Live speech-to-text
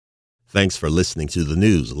Thanks for listening to the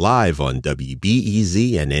news live on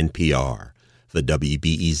WBEZ and NPR. The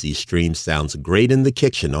WBEZ stream sounds great in the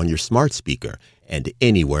kitchen on your smart speaker and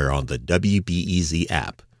anywhere on the WBEZ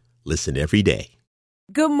app. Listen every day.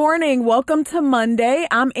 Good morning. Welcome to Monday.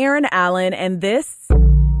 I'm Erin Allen, and this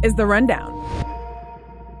is The Rundown.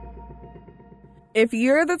 If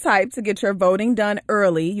you're the type to get your voting done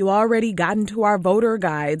early, you already got into our voter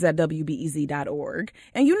guides at WBEZ.org,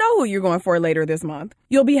 and you know who you're going for later this month.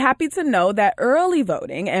 You'll be happy to know that early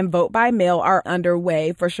voting and vote by mail are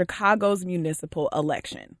underway for Chicago's municipal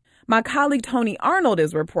election. My colleague Tony Arnold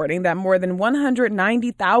is reporting that more than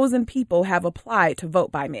 190,000 people have applied to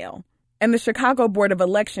vote by mail. And the Chicago Board of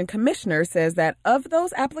Election Commissioners says that of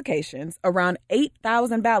those applications, around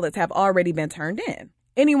 8,000 ballots have already been turned in.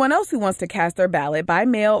 Anyone else who wants to cast their ballot by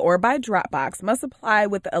mail or by drop box must apply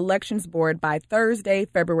with the Elections Board by Thursday,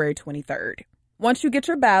 February 23rd. Once you get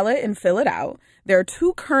your ballot and fill it out, there are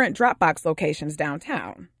two current drop box locations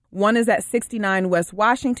downtown. One is at 69 West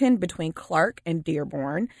Washington between Clark and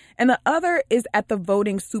Dearborn, and the other is at the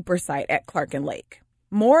voting super site at Clark and Lake.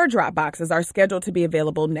 More drop boxes are scheduled to be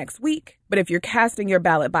available next week, but if you're casting your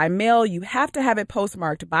ballot by mail, you have to have it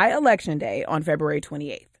postmarked by Election Day on February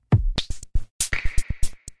 28th.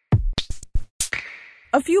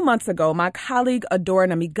 A few months ago, my colleague Adora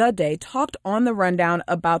Namigade talked on The Rundown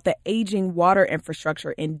about the aging water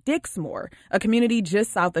infrastructure in Dixmoor, a community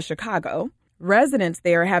just south of Chicago. Residents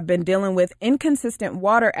there have been dealing with inconsistent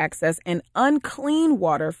water access and unclean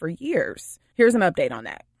water for years. Here's an update on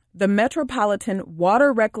that. The Metropolitan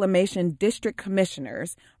Water Reclamation District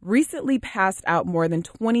Commissioners recently passed out more than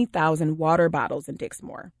 20,000 water bottles in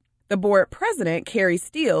Dixmoor. The board president, Carrie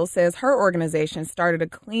Steele, says her organization started a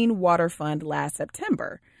clean water fund last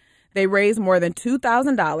September. They raised more than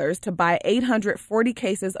 $2,000 to buy 840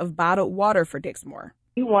 cases of bottled water for Dixmoor.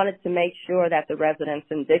 We wanted to make sure that the residents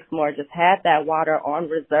in Dixmoor just had that water on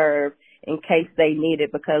reserve in case they need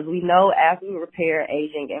it, because we know as we repair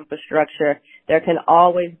aging infrastructure, there can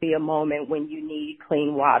always be a moment when you need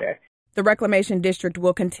clean water. The Reclamation District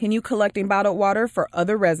will continue collecting bottled water for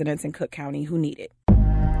other residents in Cook County who need it.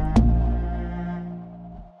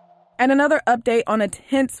 And another update on a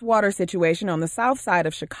tense water situation on the south side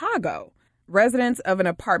of Chicago. Residents of an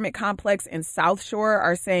apartment complex in South Shore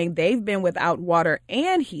are saying they've been without water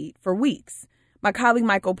and heat for weeks. My colleague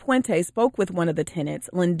Michael Puente spoke with one of the tenants,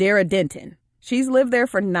 Lindera Denton. She's lived there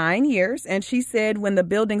for 9 years, and she said when the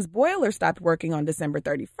building's boiler stopped working on December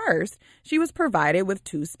 31st, she was provided with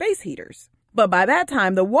 2 space heaters. But by that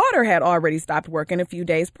time, the water had already stopped working a few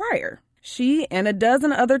days prior. She and a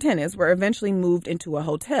dozen other tenants were eventually moved into a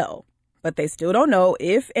hotel, but they still don't know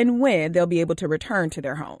if and when they'll be able to return to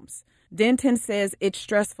their homes. Denton says it's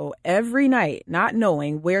stressful every night not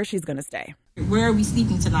knowing where she's going to stay. Where are we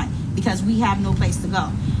sleeping tonight? Because we have no place to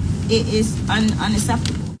go. It is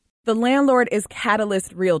unacceptable. The landlord is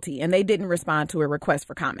Catalyst Realty, and they didn't respond to a request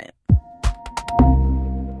for comment.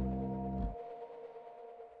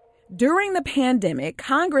 During the pandemic,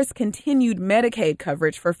 Congress continued Medicaid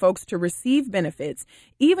coverage for folks to receive benefits,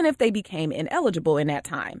 even if they became ineligible in that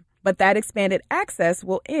time. But that expanded access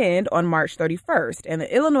will end on March 31st, and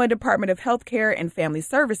the Illinois Department of Health Care and Family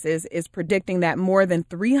Services is predicting that more than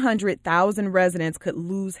 300,000 residents could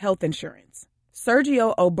lose health insurance.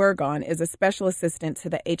 Sergio Obergon is a special assistant to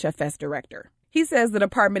the HFS director. He says the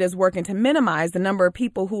department is working to minimize the number of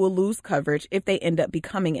people who will lose coverage if they end up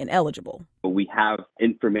becoming ineligible. We have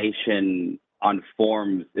information on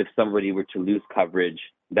forms if somebody were to lose coverage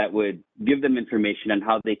that would give them information on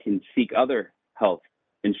how they can seek other health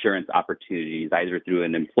insurance opportunities, either through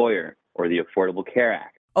an employer or the Affordable Care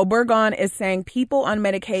Act. Obergon is saying people on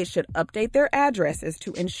Medicaid should update their addresses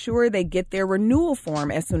to ensure they get their renewal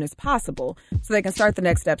form as soon as possible so they can start the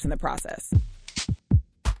next steps in the process.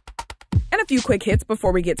 And a few quick hits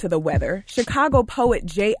before we get to the weather. Chicago poet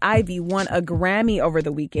Jay Ivey won a Grammy over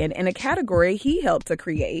the weekend in a category he helped to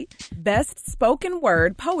create, Best Spoken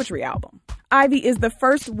Word Poetry Album. Ivey is the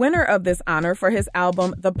first winner of this honor for his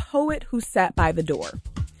album, The Poet Who Sat by the Door.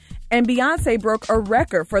 And Beyoncé broke a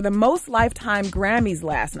record for the most lifetime Grammys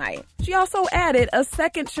last night. She also added a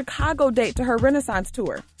second Chicago date to her Renaissance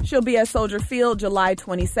tour. She'll be at Soldier Field July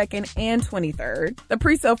 22nd and 23rd. The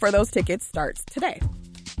pre-sale for those tickets starts today.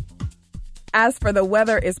 As for the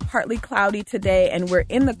weather, it's partly cloudy today, and we're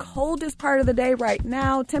in the coldest part of the day right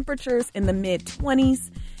now. Temperatures in the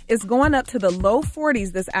mid-20s. It's going up to the low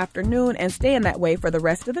 40s this afternoon and staying that way for the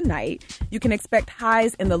rest of the night. You can expect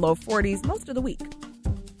highs in the low 40s most of the week.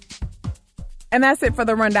 And that's it for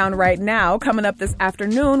the rundown right now. Coming up this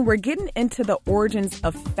afternoon, we're getting into the origins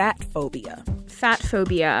of fat phobia. Fat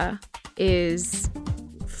phobia is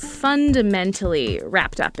fundamentally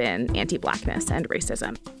wrapped up in anti-Blackness and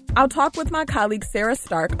racism. I'll talk with my colleague Sarah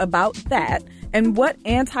Stark about that and what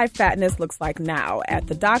anti-fatness looks like now at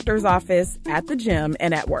the doctor's office, at the gym,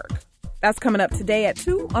 and at work. That's coming up today at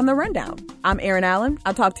 2 on The Rundown. I'm Erin Allen.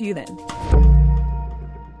 I'll talk to you then.